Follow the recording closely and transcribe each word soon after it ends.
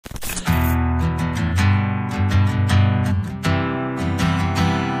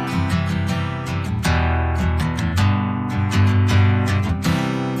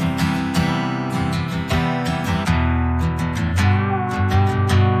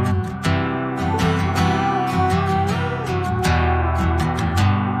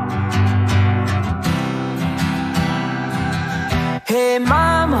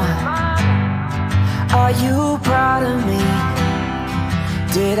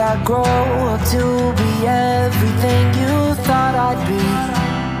I grow up to be everything you thought I'd be?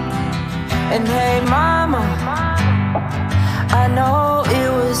 And hey mama, I know it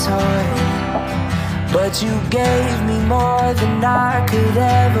was hard, but you gave me more than I could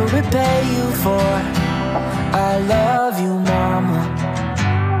ever repay you for. I love you, mama.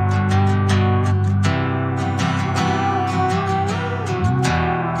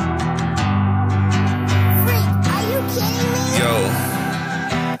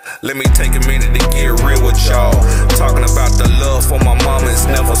 Let me take a minute to get real with y'all. Talking about the love for my mama is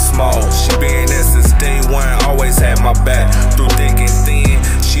never small. She been there since day one, always had my back. Through thick and thin,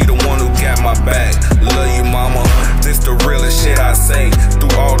 she the one who got my back. Love you, mama, this the realest shit I say.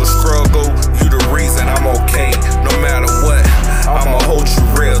 Through all the struggle, you the reason I'm okay. No matter what, I'ma hold you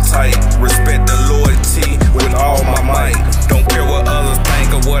real tight. Respect the loyalty with all my might. Don't care what others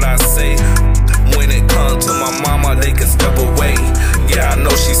think of what I say. When it comes to my mama, they can step away. Yeah, I know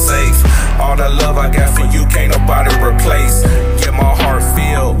she's safe. All the love I got for you can't nobody replace. Get my heart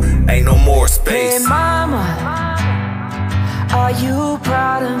filled, ain't no more space. Hey mama, are you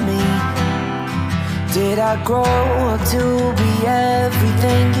proud of me? Did I grow up to be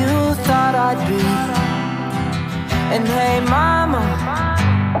everything you thought I'd be? And hey mama,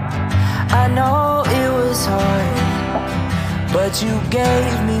 I know it was hard, but you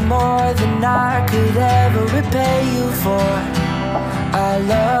gave me more than I could ever repay you for. I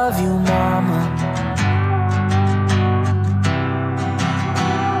love you, mama.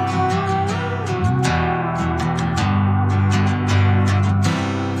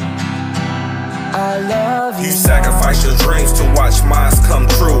 I love you. You sacrificed your dreams to watch mine come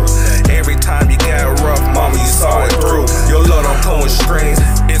true. Every time you got rough, mama, you saw it through. Your love don't come with strings,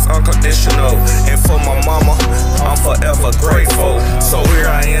 it's unconditional. And for my mama, I'm forever grateful. So here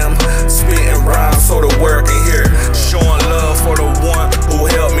I am, spitting rhymes so the world can hear. Showing love for the one who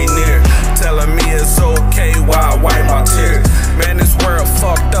held me near. Telling me it's okay while I wipe my tears. Man, this world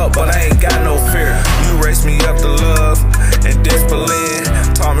fucked up, but I ain't got no fear. You raised me up to love and discipline.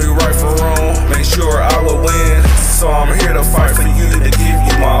 Taught me right from wrong, make sure I would win. So I'm here to fight for you, to give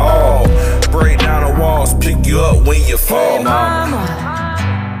you my all. Break down the walls, pick you up when you fall. Hey mama,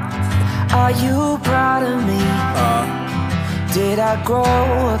 are you proud of me? Did I grow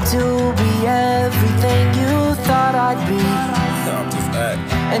up to be everything you thought I'd be?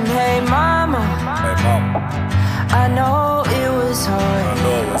 And hey mama, I know it was hard,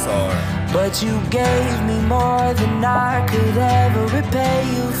 but you gave me more than I could ever repay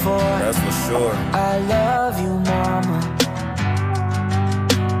you for. That's for sure. I love you, mama.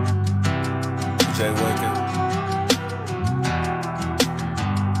 JayWicked.